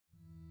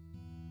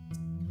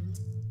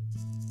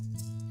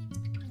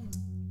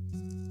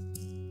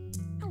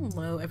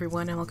Hello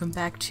everyone and welcome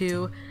back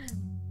to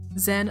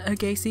Zen: A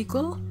Gay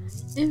Sequel.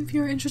 If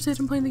you're interested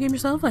in playing the game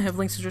yourself, I have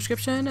links in the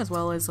description as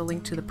well as a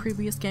link to the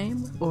previous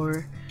game,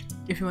 or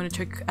if you want to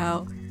check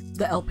out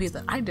the LP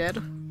that I did,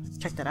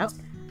 check that out.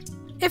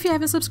 If you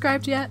haven't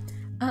subscribed yet,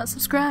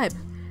 subscribe!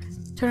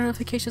 Turn on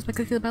notifications by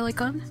clicking the bell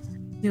icon.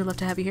 We would love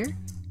to have you here.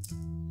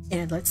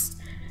 And let's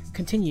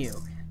continue.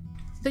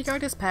 The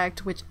yard is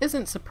packed, which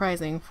isn't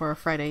surprising for a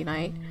Friday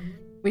night.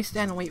 We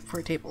stand and wait for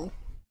a table.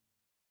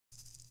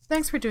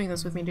 Thanks for doing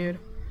this with me, dude.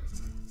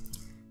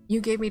 You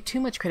gave me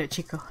too much credit,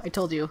 Chico. I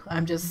told you,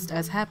 I'm just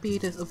as happy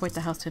to avoid the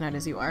house tonight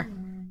as you are.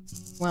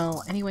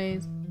 Well,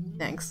 anyways,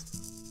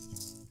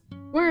 thanks.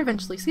 We're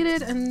eventually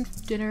seated, and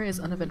dinner is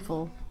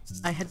uneventful.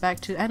 I head back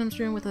to Adam's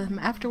room with him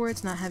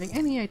afterwards, not having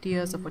any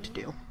ideas of what to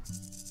do.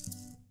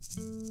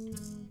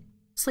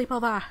 Sleep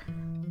over.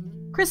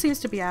 Chris seems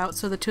to be out,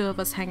 so the two of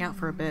us hang out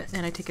for a bit,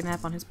 and I take a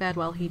nap on his bed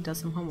while he does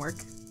some homework.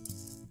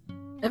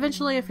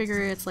 Eventually, I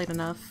figure it's late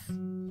enough,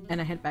 and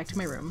I head back to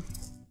my room.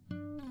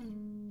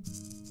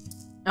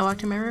 I walk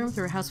to my room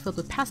through a house filled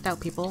with passed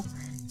out people.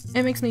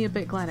 It makes me a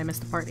bit glad I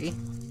missed the party.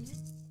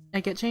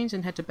 I get changed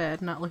and head to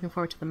bed, not looking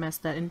forward to the mess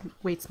that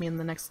awaits me in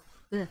the next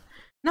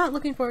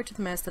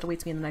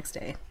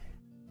day.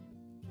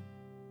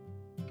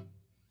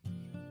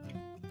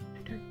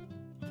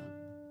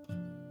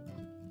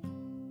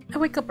 I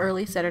wake up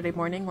early Saturday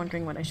morning,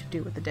 wondering what I should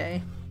do with the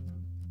day.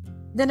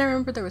 Then I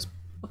remember there was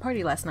a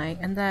party last night,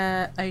 and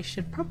that I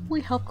should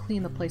probably help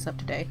clean the place up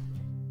today.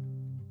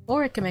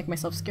 Or I can make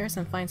myself scarce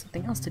and find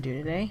something else to do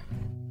today.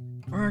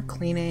 Or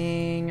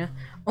cleaning.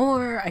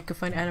 Or I could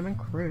find Adam and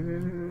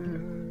Chris.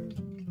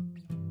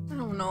 I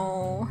don't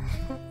know.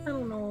 I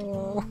don't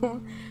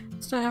know.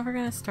 So now we're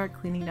gonna start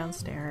cleaning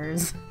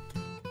downstairs.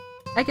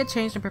 I get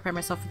changed and prepare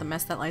myself for the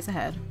mess that lies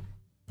ahead.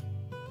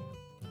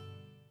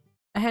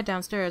 I head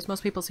downstairs.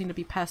 Most people seem to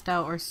be passed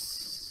out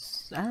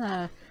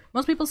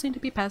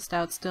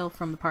still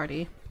from the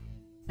party.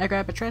 I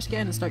grab a trash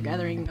can and start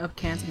gathering up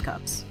cans and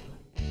cups.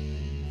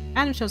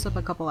 Adam shows up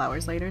a couple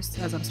hours later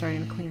as I'm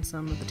starting to clean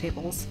some of the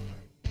tables.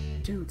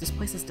 Dude, this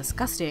place is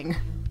disgusting.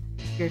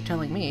 You're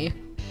telling me.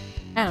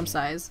 Adam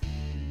sighs.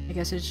 I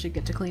guess I should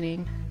get to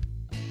cleaning.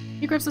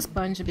 He grabs a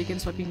sponge and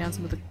begins wiping down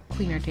some of the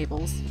cleaner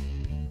tables.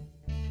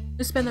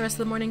 We spend the rest of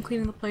the morning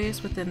cleaning the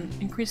place with an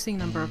increasing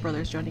number of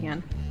brothers joining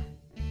in.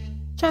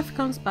 Chef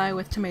comes by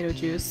with tomato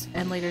juice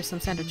and later some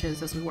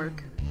sandwiches as we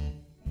work.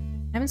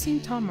 I haven't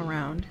seen Tom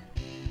around.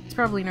 He's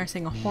probably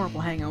nursing a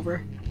horrible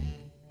hangover.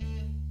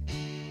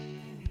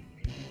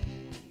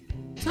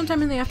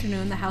 Sometime in the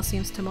afternoon, the house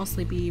seems to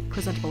mostly be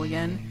presentable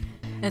again,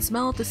 and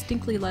smell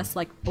distinctly less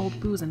like old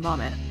booze and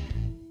vomit.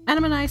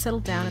 Adam and I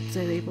settled down at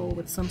the table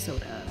with some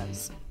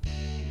sodas. I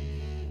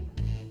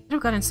could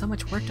have gotten so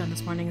much work done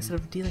this morning instead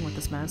of dealing with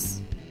this mess.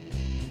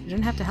 You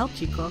didn't have to help,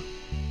 Chico.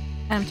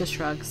 Adam just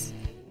shrugs.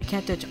 I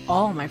can't ditch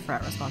all my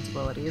frat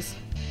responsibilities.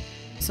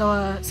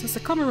 So, since the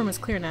common room is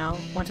clear now,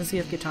 want to see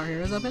if Guitar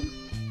Hero is open?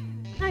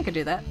 I could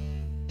do that.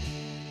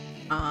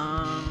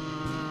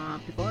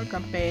 People are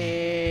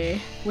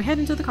grumpy. We head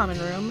into the common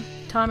room.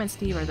 Tom and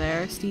Steve are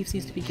there. Steve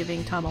seems to be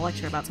giving Tom a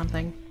lecture about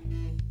something.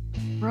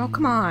 Bro,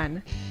 come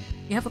on.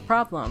 You have a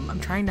problem. I'm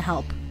trying to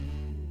help.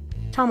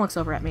 Tom looks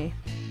over at me.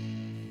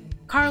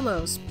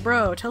 Carlos,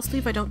 bro, tell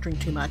Steve I don't drink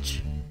too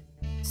much.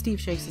 Steve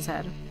shakes his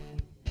head.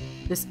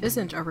 This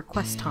isn't a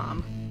request,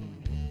 Tom.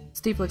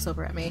 Steve looks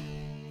over at me.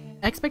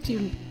 I expect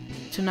you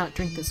to not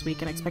drink this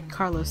week and I expect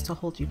Carlos to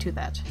hold you to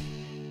that.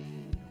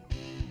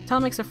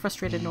 Tom makes a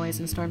frustrated noise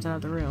and storms out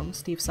of the room.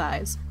 Steve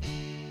sighs.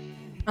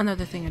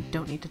 Another thing I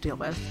don't need to deal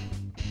with.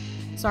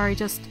 Sorry,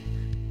 just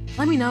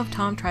let me know if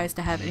Tom tries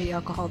to have any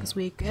alcohol this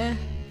week. I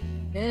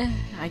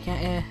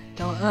can't,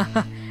 don't,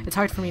 It's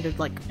hard for me to,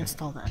 like,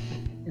 install that.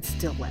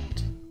 Instill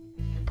that.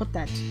 Put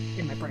that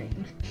in my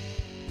brain.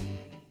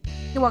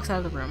 He walks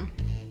out of the room.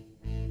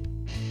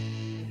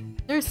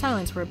 There is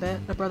silence for a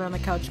bit. The brother on the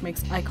couch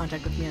makes eye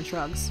contact with me and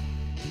shrugs.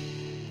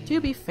 To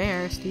be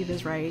fair, Steve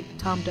is right.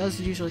 Tom does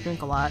usually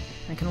drink a lot.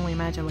 I can only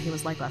imagine what he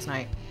was like last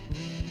night.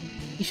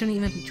 You shouldn't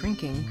even be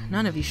drinking.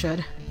 None of you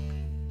should.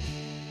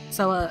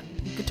 So,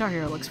 Guitar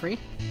Hero looks free.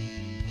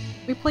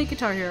 We play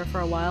Guitar Hero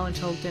for a while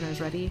until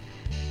dinner's ready.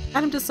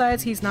 Adam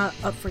decides he's not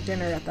up for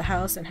dinner at the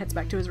house and heads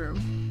back to his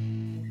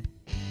room.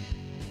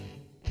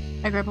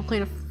 I grab a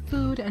plate of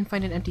food and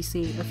find an empty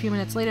seat. A few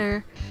minutes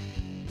later,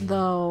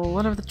 though,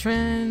 one of the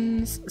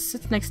twins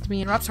sits next to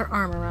me and wraps her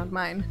arm around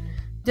mine.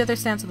 The other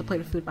stands with a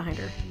plate of food behind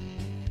her.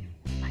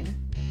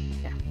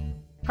 Yeah.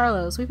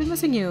 Carlos, we've been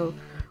missing you.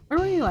 Where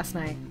were you last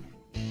night?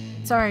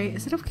 Sorry,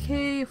 is it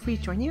okay if we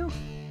join you?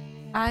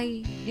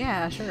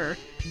 Yeah, sure.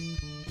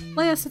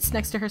 Leia sits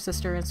next to her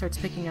sister and starts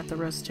picking at the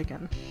roast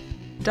chicken.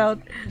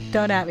 Don't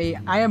at me.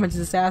 I am a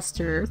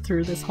disaster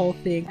through this whole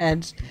thing,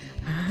 and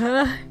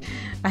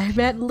I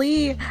met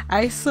Lee.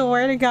 I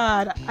swear to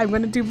God, I'm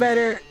gonna do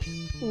better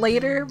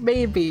later,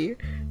 maybe.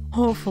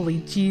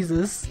 Hopefully,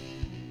 Jesus.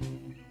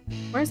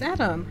 Where's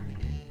Adam?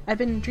 I've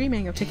been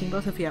dreaming of taking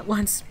both of you at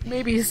once,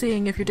 maybe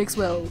seeing if your dicks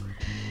will.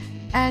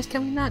 Ash,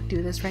 can we not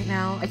do this right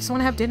now? I just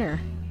want to have dinner.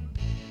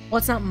 Well,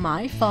 it's not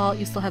my fault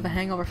you still have a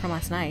hangover from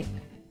last night.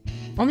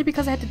 Only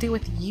because I had to deal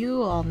with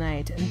you all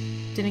night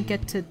and didn't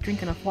get to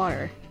drink enough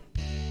water.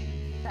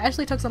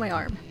 Ashley tugs on my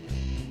arm.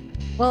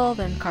 Well,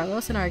 then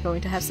Carlos and I are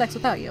going to have sex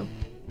without you.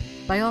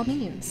 By all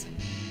means.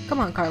 Come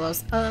on,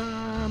 Carlos.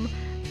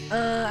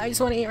 I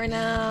just want to eat right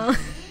now.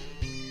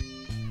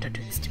 Don't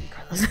do this to me,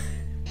 Carlos.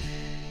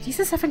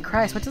 Jesus effing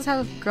Christ, what does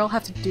a girl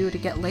have to do to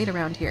get laid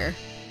around here?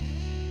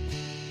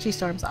 She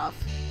storms off.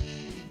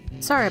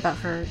 Sorry about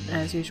her,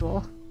 as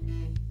usual.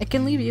 I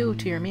can leave you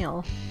to your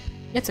meal.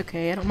 It's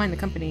okay, I don't mind the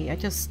company,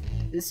 it's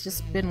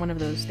just been one of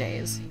those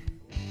days.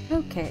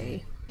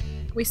 Okay.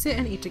 We sit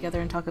and eat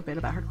together and talk a bit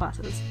about her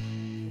classes.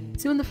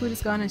 Soon the food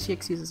is gone and she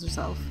excuses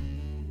herself.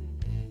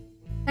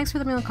 Thanks for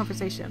the meal and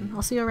conversation.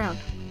 I'll see you around.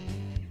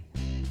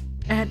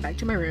 I head back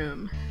to my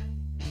room.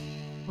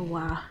 Oh,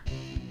 wow.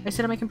 I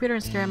sit at my computer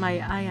and stare at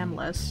my IM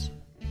list.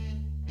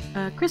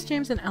 Chris,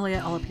 James, and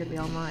Elliot all appear to be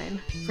online.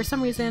 For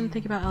some reason,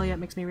 thinking about Elliot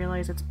makes me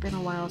realize it's been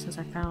a while since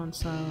I found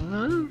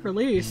some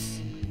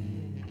release.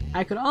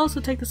 I could also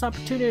take this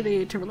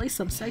opportunity to release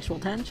some sexual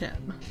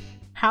tension.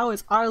 How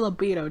is our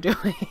libido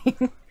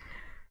doing?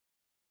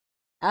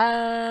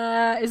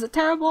 Is it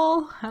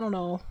terrible? I don't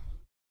know.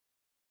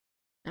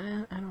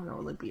 I don't know,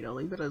 libido.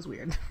 Libido is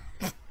weird.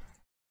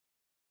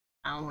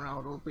 I don't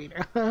know,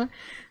 libido.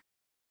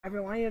 I've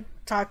been wanting to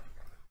talk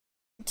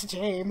to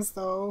James,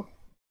 though.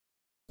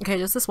 Okay,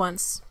 just this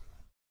once.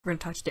 We're gonna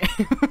talk to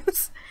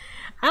James.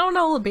 I don't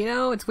know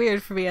libido. It's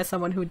weird for me as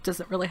someone who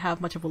doesn't really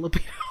have much of a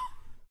libido.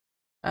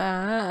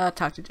 I'll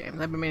talk to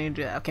James. I've been meaning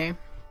to do that, okay?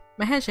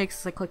 My hand shakes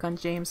as I click on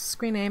James'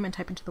 screen name and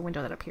type into the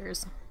window that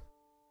appears.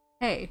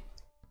 Hey,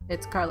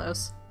 it's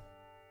Carlos.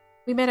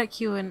 We met at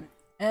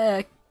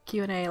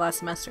Q&A last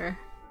semester.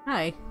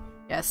 Hi.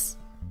 Yes.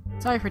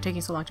 Sorry for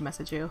taking so long to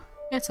message you.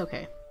 It's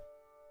okay.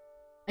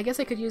 I guess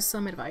I could use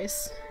some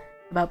advice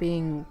about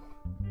being...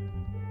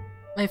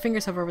 My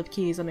fingers hover over the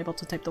keys, unable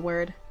to type the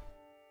word.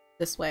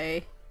 This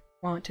way.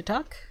 Want to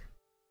talk?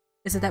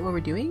 Isn't that what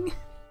we're doing?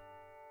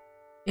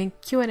 In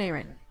Q&A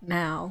right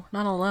now,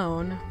 not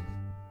alone.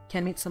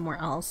 Can meet somewhere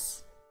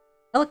else.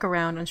 I look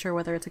around, unsure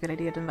whether it's a good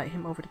idea to invite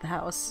him over to the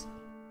house.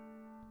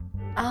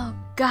 Oh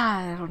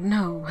god, I don't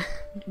know.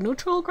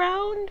 Neutral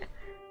ground?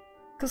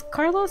 Because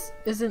Carlos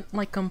isn't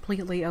like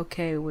completely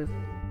okay with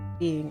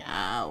being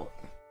out,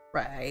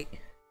 right?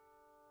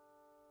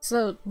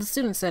 So the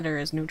student center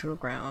is neutral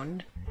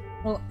ground.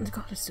 Well,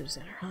 go to the student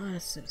center.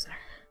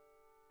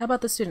 How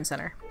about the student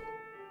center?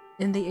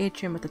 In the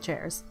atrium with the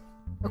chairs.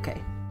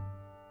 Okay.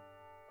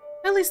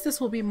 At least this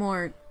will be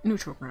more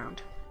neutral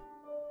ground.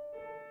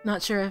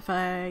 Not sure if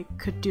I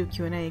could do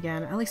Q&A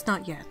again, at least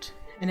not yet,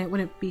 and it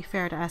wouldn't be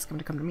fair to ask him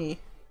to come to me.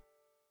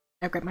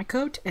 I grab my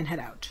coat and head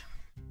out.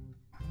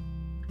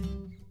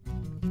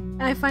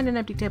 I find an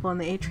empty table in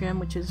the atrium,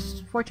 which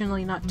is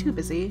fortunately not too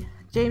busy.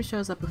 James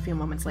shows up a few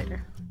moments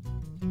later.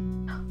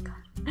 Oh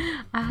god.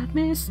 I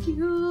missed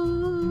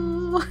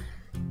you!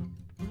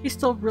 He's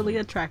still really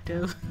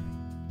attractive.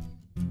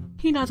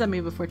 He nods at me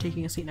before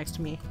taking a seat next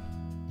to me.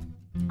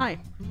 Hi.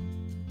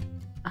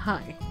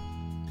 Hi.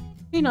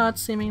 He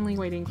nods, seemingly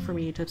waiting for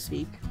me to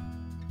speak.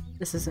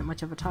 This isn't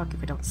much of a talk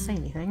if I don't say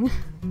anything.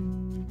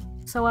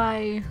 So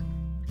I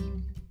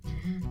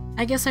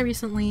guess I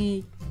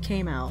recently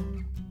came out,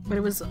 but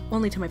it was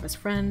only to my best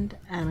friend,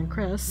 Adam and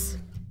Chris,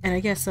 and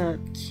I guess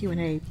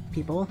Q&A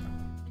people.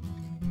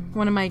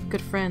 One of my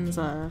good friends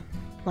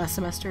last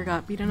semester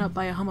got beaten up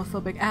by a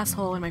homophobic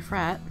asshole in my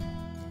frat.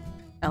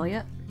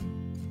 Elliot?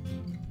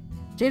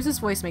 James's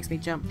voice makes me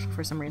jump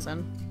for some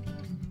reason.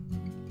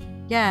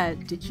 Yeah,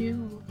 did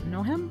you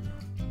know him?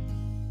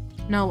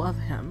 Know of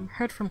him.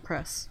 Heard from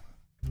Chris.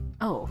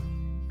 Oh.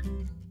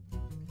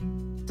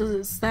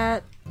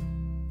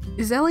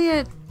 Is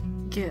Elliot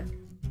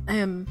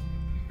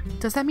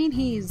does that mean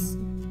he's...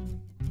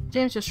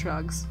 James just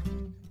shrugs.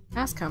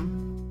 Ask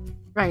him.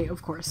 Right,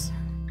 of course.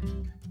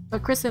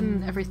 But Chris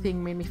and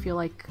everything made me feel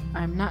like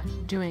I'm not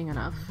doing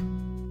enough.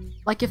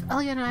 Like if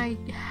Elliot and I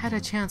had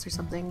a chance or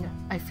something,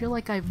 I feel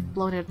like I've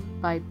blown it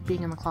by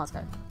being in the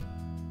closet.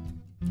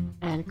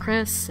 And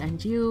Chris,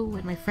 and you,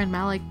 and my friend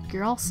Malik,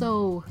 you're all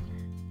so...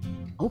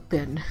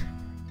 open.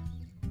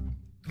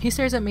 He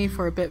stares at me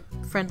for a bit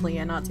friendly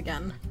and nods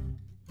again.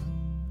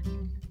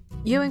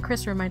 You and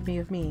Chris remind me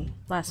of me,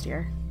 last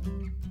year.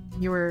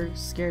 You were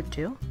scared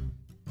too?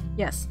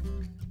 Yes.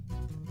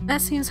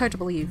 That seems hard to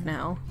believe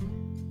now.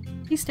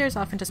 He stares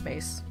off into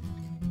space.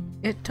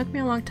 It took me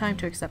a long time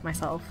to accept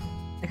myself.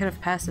 I could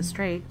have passed as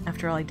straight,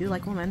 after all I do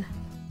like women.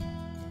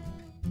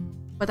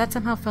 But that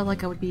somehow felt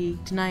like I would be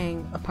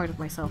denying a part of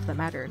myself that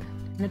mattered,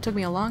 and it took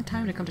me a long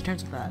time to come to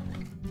terms with that.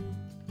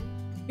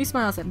 He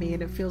smiles at me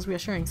and it feels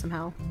reassuring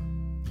somehow.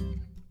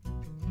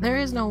 There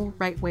is no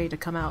right way to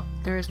come out.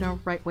 There is no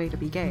right way to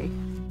be gay.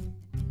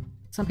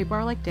 Some people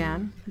are like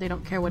Dan, they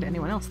don't care what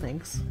anyone else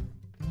thinks.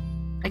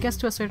 I guess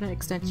to a certain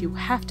extent you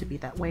have to be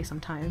that way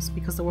sometimes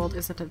because the world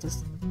isn't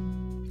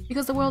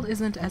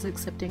as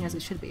accepting as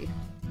it should be.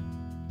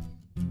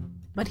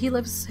 But he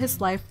lives his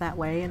life that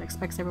way and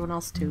expects everyone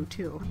else to,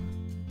 too.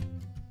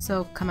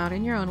 So come out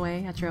in your own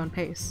way, at your own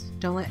pace.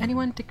 Don't let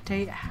anyone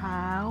dictate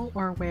how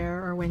or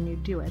where or when you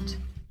do it.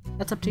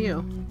 That's up to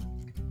you.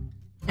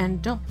 And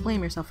don't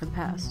blame yourself for the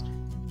past.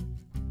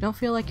 Don't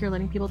feel like you're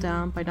letting people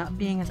down by not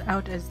being as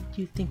out as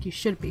you think you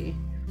should be.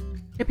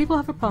 If people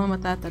have a problem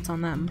with that, that's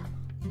on them.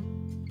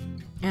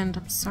 And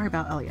I'm sorry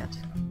about Elliot.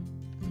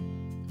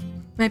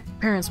 My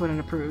parents wouldn't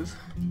approve.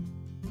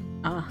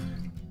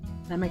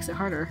 That makes it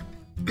harder.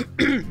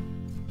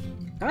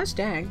 Gosh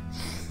dang.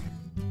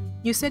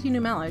 You said you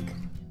knew Malik.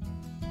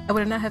 I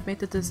would not have made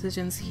the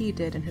decisions he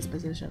did in his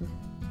position.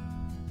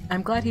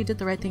 I'm glad he did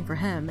the right thing for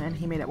him and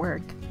he made it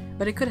work,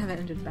 but it could have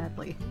ended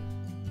badly.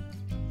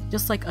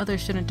 Just like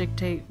others shouldn't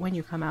dictate when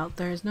you come out,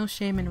 there is no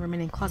shame in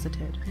remaining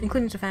closeted,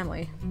 including to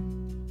family.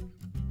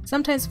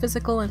 Sometimes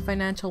physical and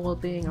financial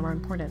well-being are more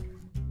important.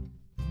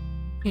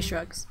 He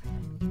shrugs.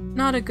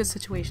 Not a good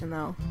situation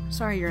though.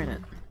 Sorry you're in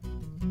it.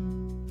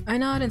 I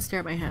nod and stare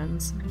at my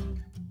hands.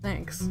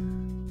 Thanks.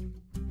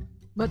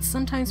 But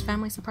sometimes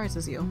family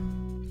surprises you.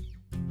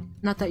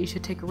 Not that you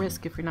should take a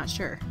risk if you're not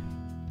sure.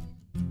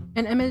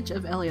 An image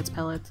of Elliot's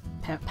pellets.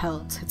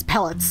 It's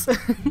pellets!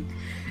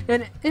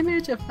 An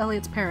image of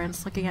Elliot's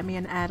parents looking at me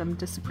and Adam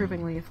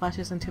disapprovingly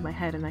flashes into my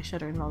head and I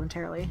shudder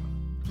involuntarily.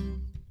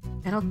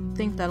 I don't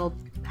think that'll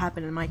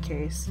happen in my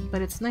case,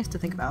 but it's nice to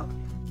think about.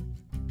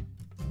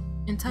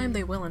 In time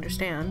they will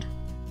understand.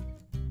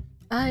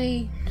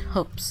 I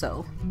hope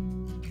so.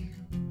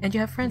 And you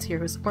have friends here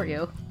who support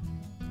you.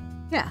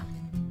 Yeah.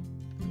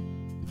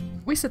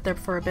 We sit there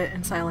for a bit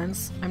in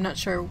silence. I'm not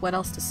sure what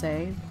else to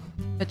say,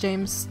 but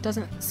James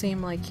doesn't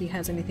seem like he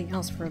has anything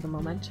else for the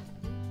moment.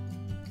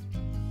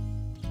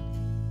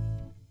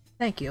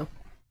 Thank you.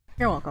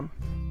 You're welcome.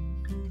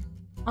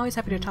 Always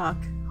happy to talk.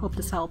 Hope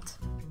this helped.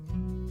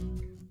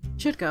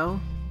 Should go,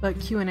 but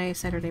Q&A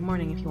Saturday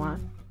morning if you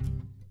want.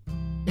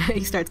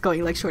 He starts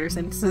going like shorter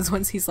sentences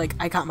once he's like,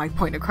 I got my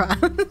point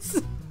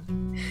across.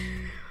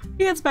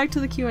 He gets back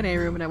to the Q&A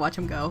room and I watch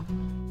him go.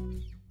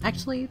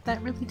 Actually,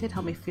 that really did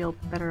help me feel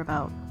better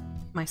about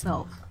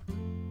myself.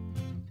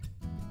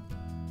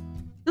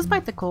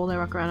 Despite the cold, I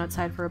walk around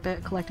outside for a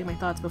bit, collecting my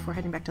thoughts before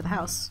heading back to the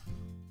house.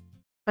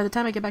 By the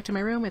time I get back to my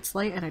room, it's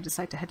late and I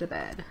decide to head to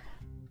bed.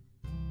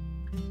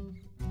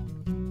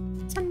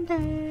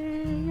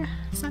 Sunday!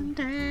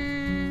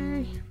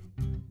 Sunday!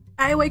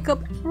 I wake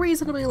up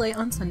reasonably late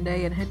on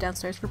Sunday and head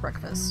downstairs for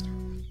breakfast.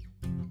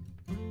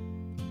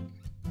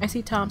 I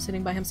see Tom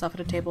sitting by himself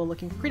at a table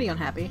looking pretty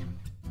unhappy.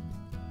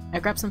 I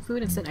grab some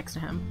food and sit next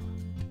to him.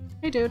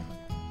 Hey dude.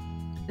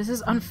 This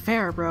is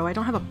unfair, bro. I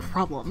don't have a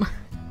problem.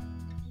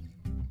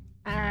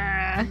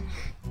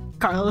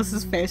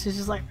 Carlos's face is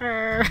just like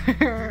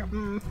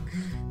Adam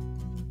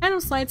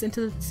slides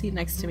into the seat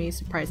next to me,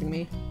 surprising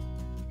me.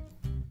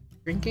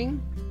 Drinking?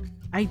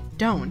 I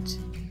don't.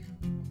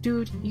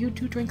 Dude, you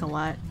do drink a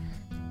lot.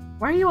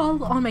 Why are you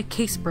all on my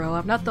case, bro?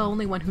 I'm not the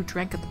only one who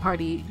drank at the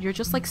party. You're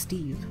just like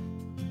Steve.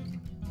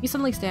 He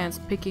suddenly stands,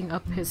 picking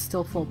up his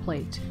still full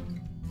plate.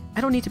 I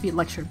don't need to be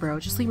lectured,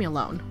 bro. Just leave me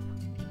alone.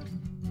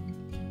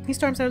 He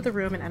storms out of the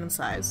room and Adam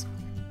sighs.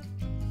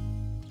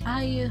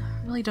 I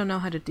really don't know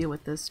how to deal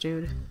with this,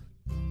 dude.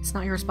 It's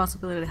not your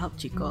responsibility to help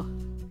Chico.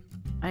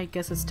 I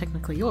guess it's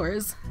technically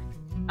yours.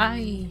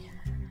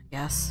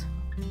 Yes.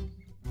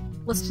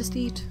 Let's just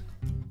eat.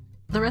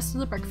 The rest of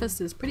the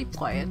breakfast is pretty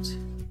quiet.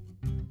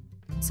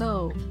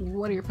 So,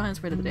 what are your plans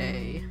for the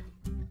day?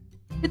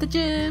 Hit the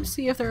gym,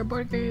 see if there are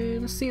board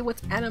games, see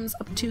what Adam's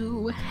up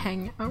to,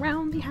 hang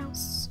around the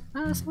house.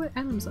 See what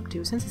Adam's up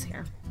to since he's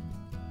here.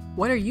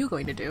 What are you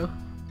going to do?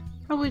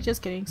 Probably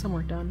just getting some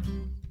work done.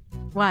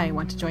 Why,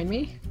 want to join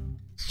me?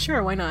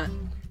 Sure, why not?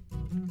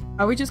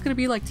 Are we just gonna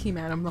be like Team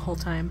Adam the whole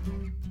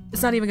time?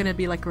 It's not even gonna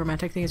be like a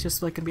romantic thing, it's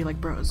just like gonna be like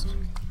bros.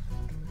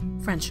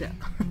 Friendship.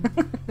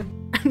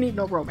 I need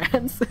no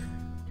romance.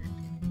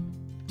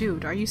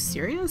 Dude, are you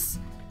serious?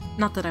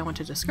 Not that I want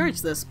to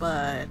discourage this,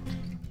 but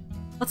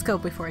let's go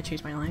before I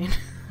change my mind.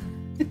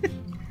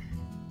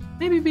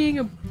 Maybe bring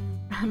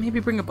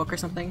a book or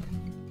something.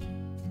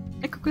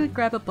 I quickly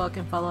grab a book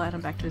and follow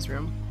Adam back to his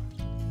room.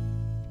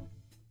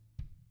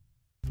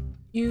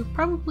 You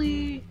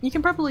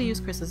can probably use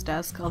Chris's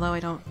desk, although I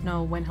don't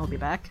know when he'll be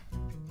back.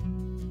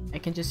 I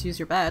can just use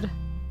your bed.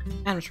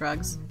 Adam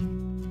shrugs.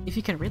 If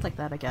you can read like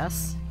that, I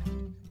guess.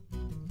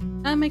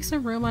 I make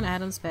some room on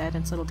Adam's bed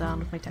and settle down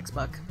with my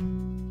textbook.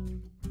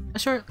 A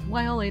short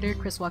while later,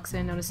 Chris walks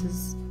in,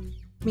 notices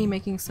me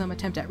making some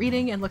attempt at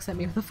reading, and looks at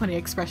me with a funny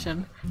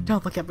expression.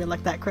 Don't look at me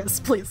like that,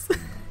 Chris, please.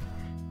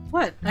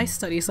 What? I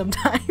study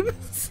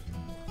sometimes.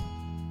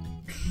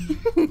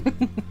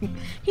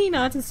 He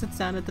nods and sits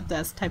down at the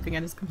desk, typing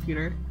at his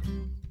computer.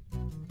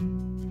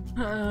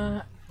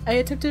 I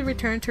attempt to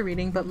return to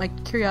reading, but my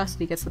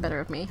curiosity gets the better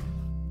of me.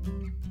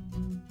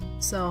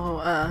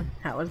 So,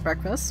 how was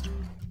breakfast?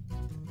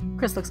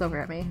 Chris looks over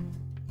at me.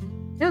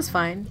 It was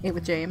fine. Ate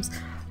with James.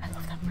 I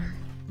love that bird.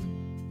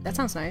 That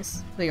sounds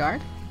nice. The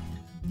yard?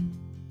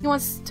 He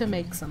wants to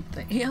make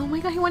something. Oh my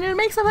god, he wanted to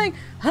make something!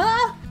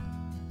 Huh?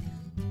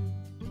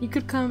 You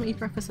could come eat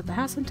breakfast at the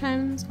house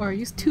sometimes, or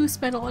you two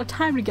spend a lot of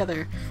time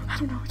together. I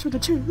don't know which one to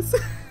choose.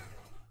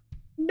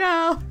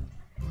 No!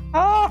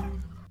 Oh!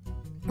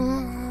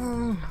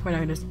 We're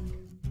not gonna...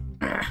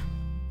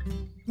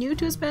 You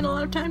two spend a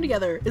lot of time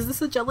together. Is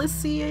this a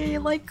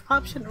jealousy-like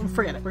option? Oh,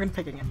 forget it, we're gonna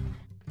picking it.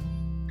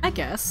 I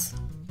guess.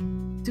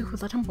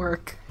 Dude, let him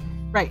work.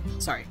 Right,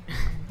 sorry.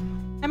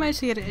 I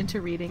managed to get it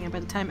into reading, and by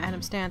the time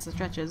Adam stands and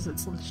stretches,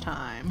 it's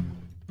lunchtime.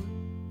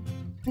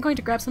 I'm going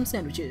to grab some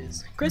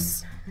sandwiches.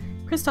 Chris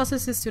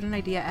tosses his student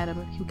idea at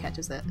Adam, who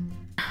catches it.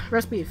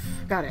 Roast beef.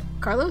 Got it.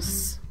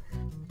 Carlos?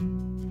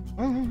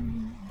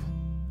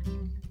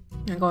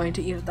 I'm going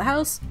to eat at the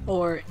house,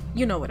 or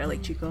you know what I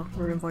like, Chico.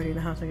 We're avoiding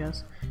the house, I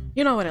guess.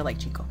 You know what I like,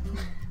 Chico.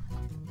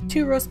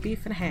 2 roast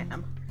beef and a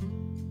ham.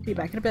 Be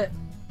back in a bit.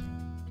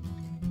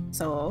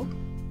 So,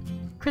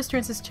 Chris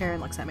turns his chair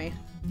and looks at me.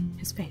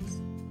 His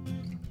face.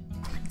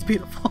 It's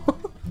beautiful.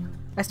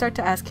 I start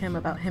to ask him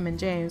about him and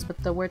James,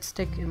 but the words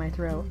stick in my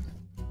throat.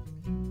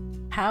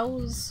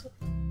 How's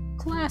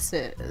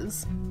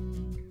classes?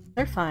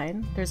 They're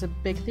fine. There's a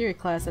big theory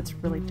class that's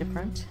really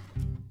different.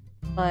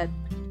 But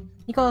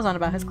he goes on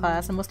about his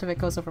class, and most of it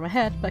goes over my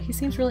head, but he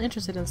seems really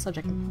interested in the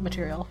subject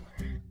material.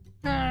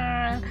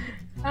 I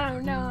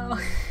don't know.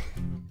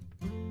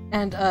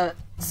 And,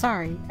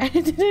 sorry. I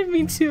didn't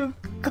mean to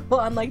go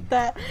on like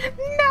that.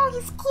 No,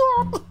 he's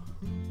cute!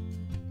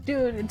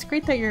 Dude, it's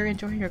great that you're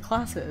enjoying your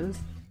classes.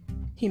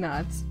 He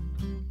nods.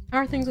 How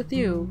are things with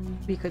you?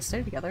 We could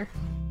study together.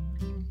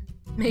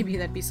 Maybe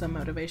that'd be some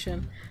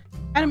motivation.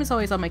 Adam is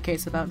always on my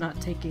case about not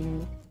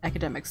taking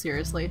academics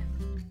seriously.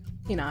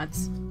 He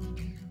nods.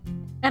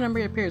 Adam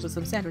reappears with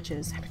some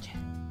sandwiches,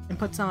 and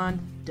puts one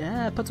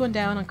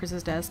down on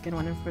Chris's desk and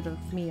one in front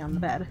of me on the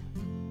bed.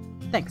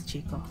 Thanks,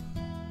 Chico.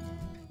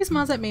 He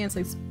smiles at me and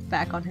sits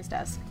back on his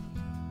desk.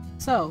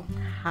 So,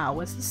 how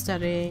was the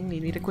studying?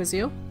 Need me to quiz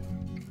you?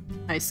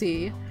 I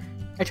see.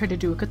 I tried to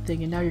do a good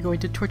thing and now you're going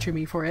to torture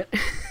me for it.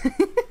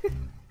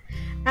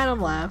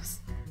 Adam laughs.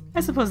 I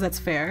suppose that's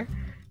fair.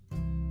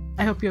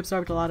 I hope you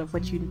absorbed a lot of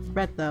what you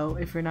read though,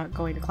 if you're not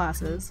going to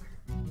classes.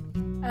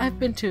 I've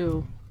been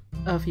to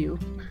a few.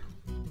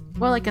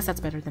 Well, I guess that's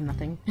better than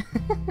nothing.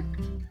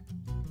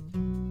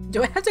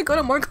 Do I have to go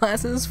to more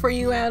classes for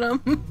you,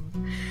 Adam?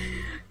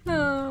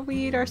 Oh, we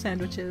eat our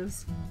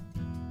sandwiches.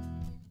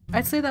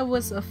 I'd say that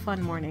was a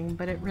fun morning,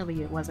 but it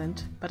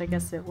wasn't. But I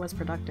guess it was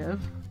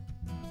productive.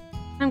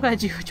 I'm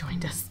glad you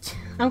joined us.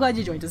 I'm glad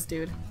you joined us,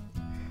 dude.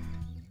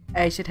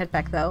 I should head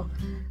back though.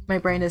 My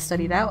brain is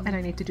studied out and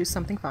I need to do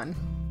something fun.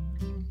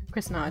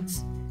 Chris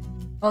nods.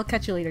 I'll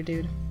catch you later,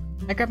 dude.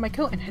 I grab my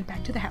coat and head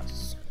back to the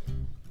house.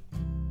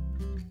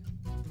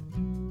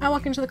 I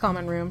walk into the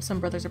common room.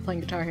 Some brothers are playing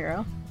Guitar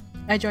Hero.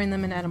 I join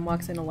them and Adam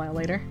walks in a while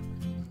later.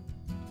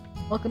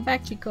 Welcome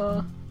back,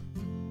 Chico.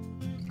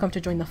 Come to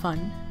join the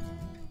fun.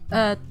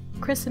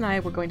 Chris and I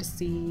were going to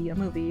see a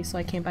movie, so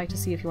I came back to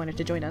see if you wanted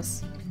to join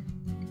us.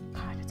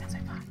 God, it sounds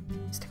like fun.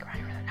 Stick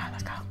around for that. Now,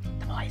 let's go.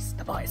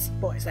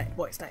 Boys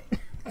night.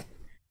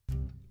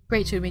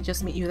 Great, should we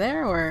just meet you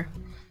there, or?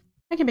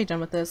 I can be done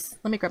with this.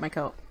 Let me grab my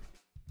coat.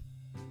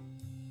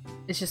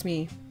 It's just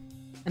me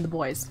and the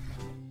boys.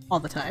 All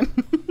the time.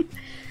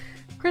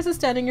 Chris is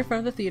standing in front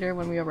of the theater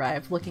when we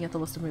arrive, looking at the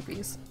list of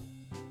movies.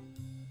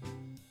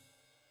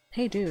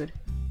 Hey dude.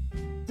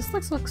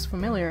 This looks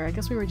familiar. I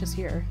guess we were just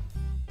here.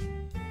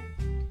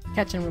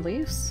 Catch and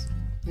Release?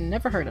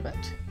 Never heard of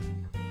it.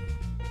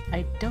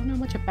 I don't know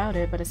much about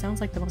it, but it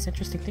sounds like the most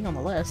interesting thing on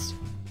the list.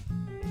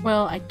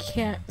 Well, I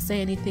can't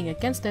say anything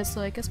against it,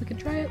 so I guess we can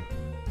try it.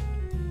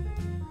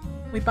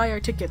 We buy our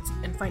tickets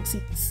and find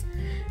seats.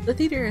 The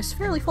theater is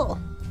fairly full.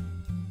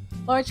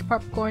 Large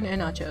popcorn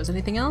and nachos.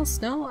 Anything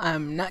else? No?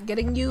 I'm not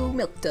getting you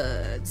milk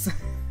duds.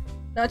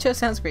 Nacho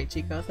sounds great,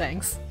 Chico.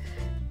 Thanks.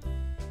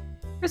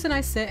 Chris and I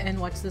sit and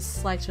watch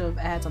this slideshow of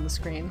ads on the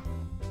screen.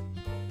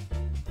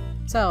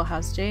 So,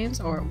 how's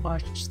James? Or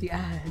watch the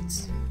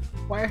ads?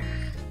 Why?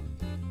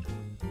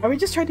 Are we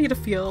just trying to get a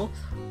feel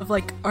of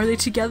like, are they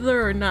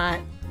together or not?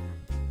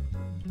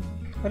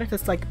 What if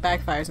this like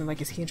backfires and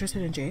like, is he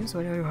interested in James? No,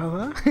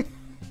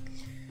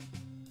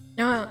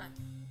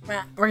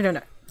 we're gonna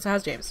know. So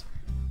how's James?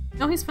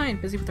 Oh, he's fine.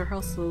 Busy with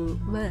rehearsal.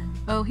 Bleh.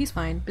 Oh, he's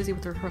fine. Busy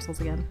with rehearsals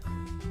again.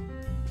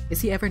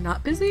 Is he ever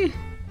not busy?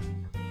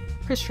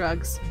 Chris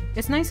shrugs.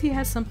 It's nice he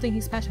has something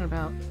he's passionate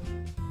about.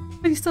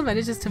 But he still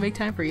manages to make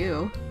time for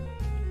you.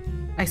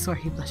 I swear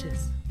he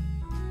blushes.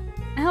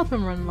 I help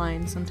him run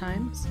lines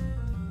sometimes.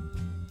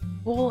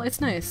 Well, it's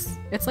nice.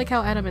 It's like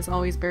how Adam is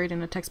always buried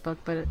in a textbook,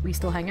 but we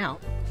still hang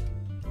out.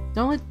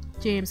 Don't let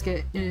James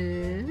get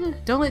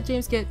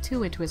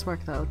too into his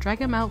work though. Drag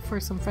him out for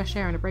some fresh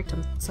air and a break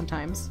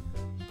sometimes.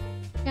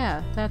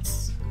 Yeah,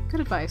 that's good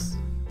advice.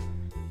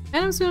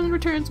 Adam soon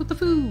returns with the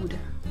food.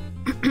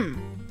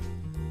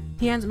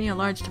 He hands me a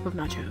large tub of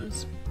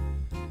nachos.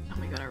 Oh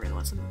my god, I really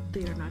want some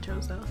theater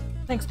nachos though.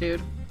 Thanks,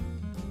 dude.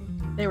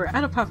 They were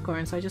out of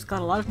popcorn, so I just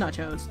got a lot of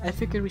nachos. I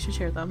figured we should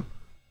share them.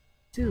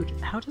 Dude,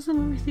 how does a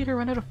movie theater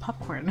run out of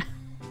popcorn?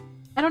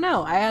 I don't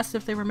know. I asked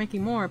if they were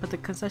making more, but the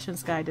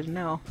concessions guy didn't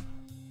know.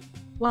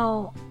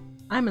 Well,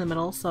 I'm in the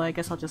middle, so I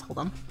guess I'll just hold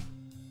them.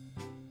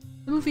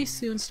 The movie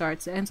soon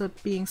starts. It ends up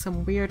being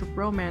some weird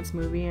romance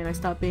movie, and I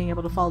stop being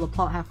able to follow the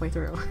plot halfway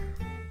through.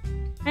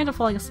 I end up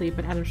falling asleep,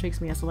 and Adam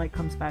shakes me as the light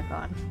comes back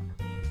on.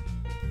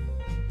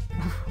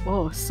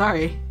 Whoa,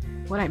 sorry.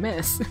 What'd I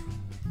miss?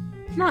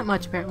 Not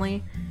much,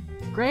 apparently.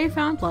 Gray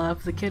found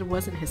love. The kid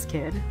wasn't his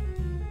kid.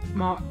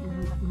 Moran?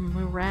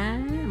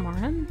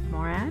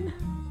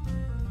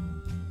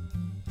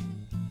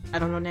 I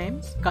don't know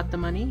names. Got the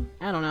money?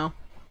 I don't know.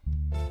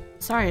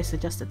 Sorry I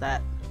suggested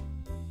that.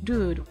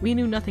 Dude, we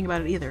knew nothing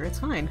about it either. It's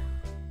fine.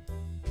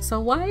 So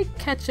why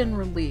catch and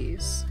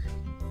release?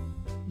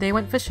 They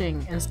went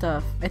fishing and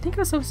stuff. I think it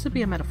was supposed to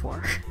be a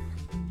metaphor.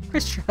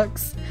 Chris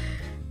shrugs.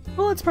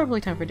 Well, it's probably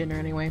time for dinner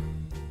anyway.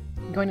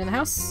 Going in the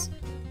house?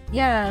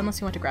 Yeah,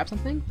 unless you want to grab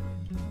something.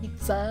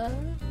 Pizza?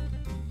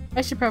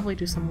 I should probably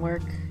do some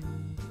work.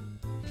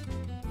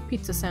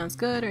 Pizza sounds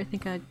good, or I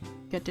think I'd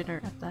get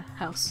dinner at the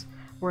house.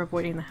 We're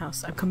avoiding the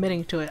house. I'm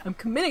committing to it. I'm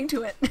committing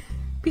to it!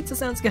 Pizza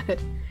sounds good.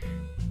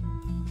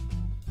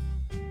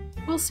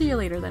 We'll see you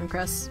later then,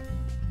 Chris.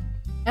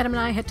 Adam and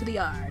I head to the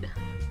yard.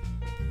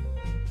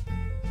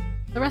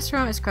 The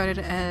restaurant is crowded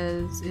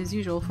as is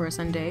usual for a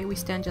Sunday. We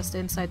stand just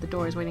inside the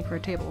doors waiting for a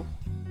table.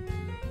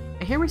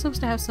 I hear we're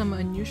supposed to have some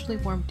unusually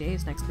warm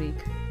days next week.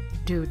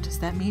 Dude, does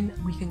that mean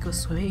we can go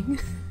swimming?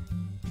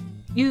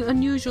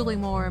 Unusually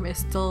warm is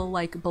still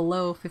like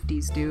below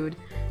 50s, dude.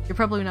 You're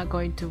probably not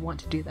going to want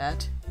to do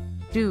that.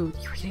 Dude,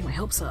 you're getting my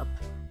hopes up.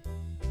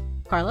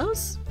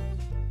 Carlos?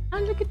 Oh,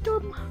 look at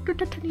them. They're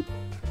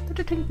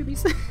tiny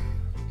babies.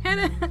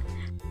 Hannah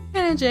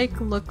and Jake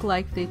look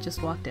like they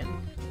just walked in.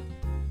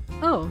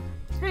 Oh,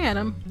 hey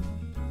Adam.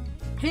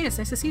 Hey, it's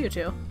nice to see you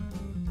two.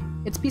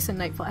 It's pizza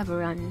night for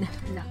everyone.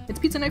 No, it's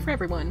pizza night for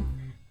everyone.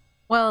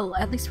 Well,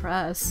 at least for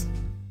us.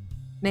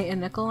 Nate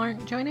and Nickel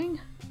aren't joining?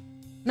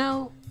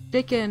 No,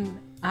 Jake and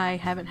I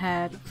haven't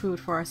had food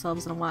for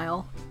ourselves in a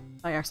while.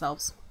 By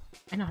ourselves.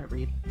 I know how to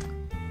read.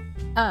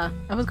 I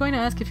was going to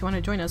ask if you want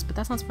to join us, but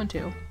that sounds fun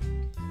too.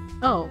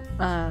 Oh,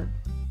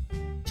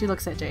 she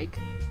looks at Jake.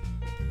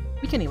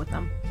 We can eat with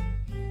them.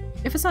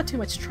 If it's not too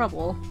much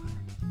trouble.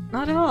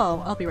 Not at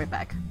all, I'll be right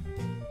back.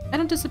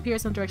 Adam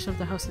disappears in the direction of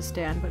the hostess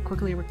stand, but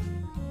quickly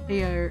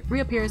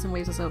reappears and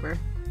waves us over.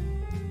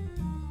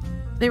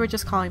 They were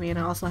just calling me, and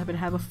I also happen to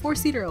have a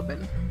 4-seater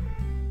open.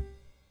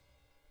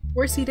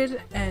 We're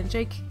seated, and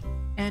Jake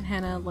and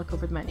Hannah look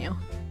over the menu.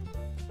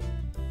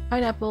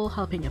 Pineapple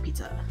jalapeno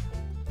pizza.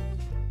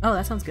 Oh,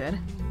 that sounds good.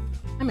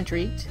 I'm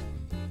intrigued.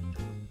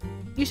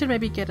 You should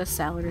maybe get a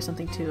salad or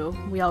something too.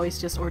 We always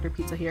just order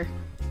pizza here.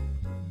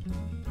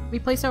 We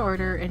place our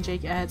order, and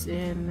Jake adds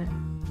in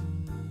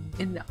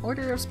an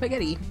order of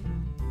spaghetti.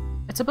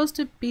 It's supposed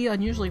to be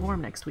unusually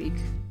warm next week.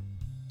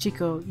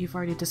 Chico, you've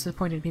already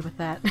disappointed me with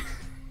that.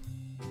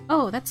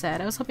 Oh, that's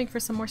sad. I was hoping for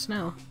some more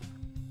snow.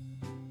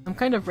 I'm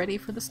kind of ready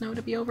for the snow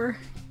to be over.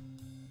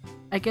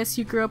 I guess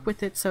you grew up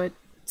with it, so it's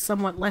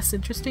somewhat less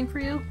interesting for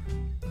you?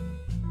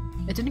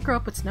 I didn't grow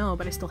up with snow,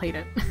 but I still hate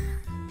it.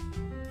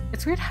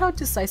 It's weird how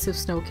decisive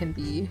snow can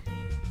be.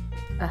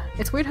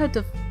 It's weird how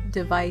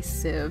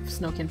divisive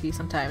snow can be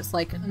sometimes.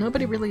 Like,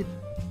 nobody really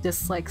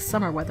dislikes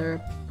summer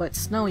weather, but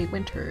snowy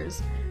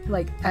winters.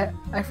 Like, I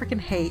freaking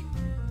hate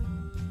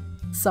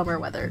summer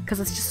weather, because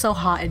it's just so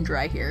hot and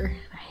dry here.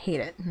 I hate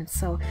it. And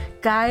so,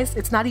 guys,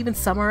 it's not even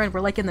summer and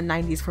we're like in the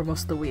 90s for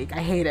most of the week. I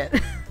hate it.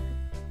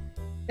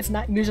 It's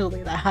not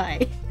usually that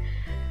high.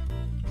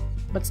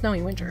 But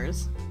snowy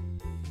winters.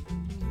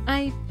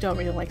 I don't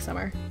really like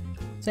summer.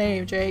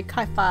 Same, Jake.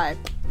 High five.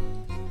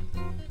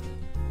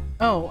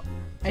 Oh,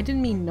 I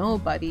didn't mean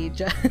nobody,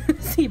 just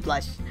see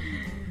blush.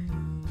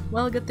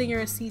 Well, good thing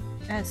you're a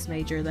CS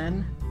major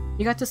then.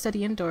 You got to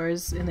study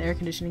indoors in the air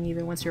conditioning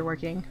even once you're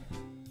working.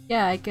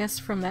 Yeah, I guess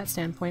from that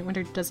standpoint,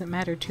 winter doesn't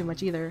matter too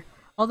much either.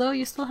 Although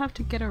you still have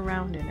to get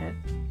around in it.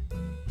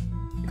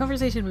 The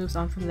conversation moves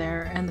on from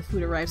there, and the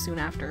food arrives soon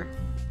after.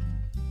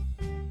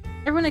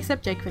 Everyone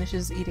except Jake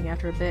finishes eating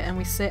after a bit, and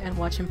we sit and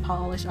watch him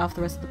polish off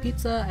the rest of the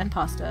pizza and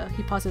pasta.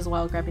 He pauses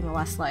while grabbing the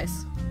last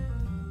slice.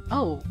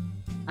 Oh,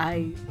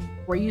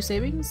 were you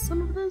saving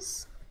some of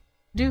this?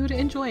 Dude,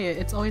 enjoy it.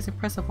 It's always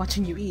impressive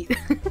watching you eat.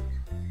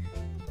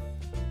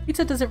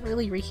 Pizza doesn't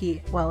really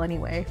reheat well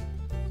anyway.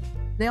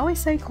 They always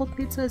say cold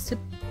pizza is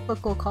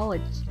typical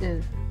college.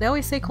 They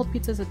always say cold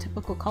pizza is a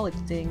typical college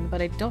thing,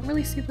 but I don't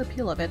really see the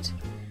appeal of it.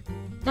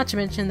 Not to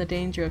mention the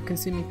danger of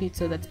consuming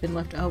pizza that's been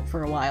left out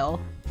for a while.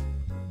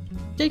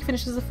 Jake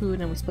finishes the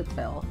food and we split the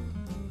bill.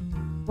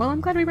 Well,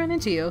 I'm glad we ran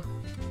into you.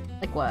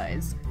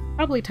 Likewise.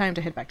 Probably time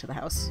to head back to the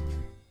house.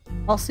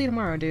 I'll see you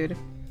tomorrow, dude.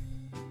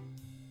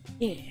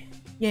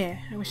 Yeah,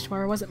 I wish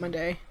tomorrow wasn't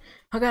Monday.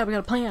 Oh god, we got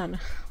a plan.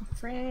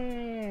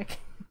 Frick.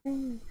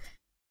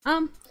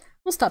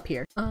 We'll stop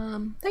here.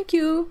 Thank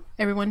you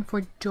everyone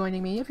for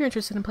joining me. If you're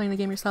interested in playing the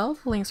game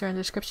yourself, links are in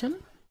the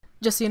description.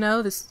 Just so you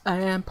know, I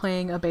am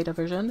playing a beta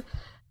version.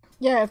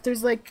 Yeah, if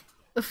there's like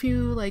a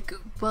few like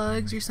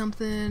bugs or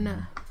something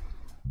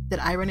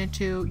that I run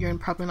into, you're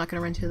probably not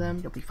gonna run into them.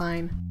 You'll be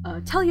fine.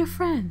 Tell your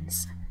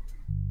friends.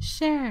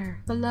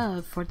 Share the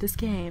love for this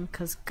game,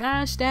 cause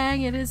gosh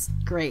dang, it is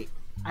great.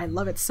 I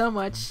love it so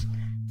much.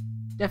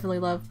 Definitely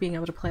love being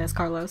able to play as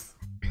Carlos.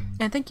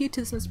 And thank you to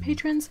the Sims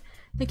patrons.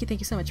 Thank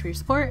you so much for your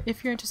support.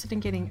 If you're interested in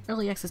getting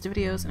early access to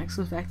videos and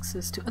exclusive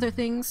access to other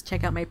things,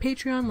 check out my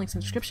Patreon, links in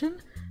the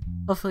description.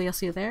 Hopefully I'll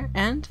see you there,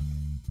 and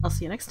I'll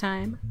see you next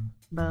time.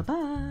 Bye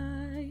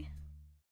bye!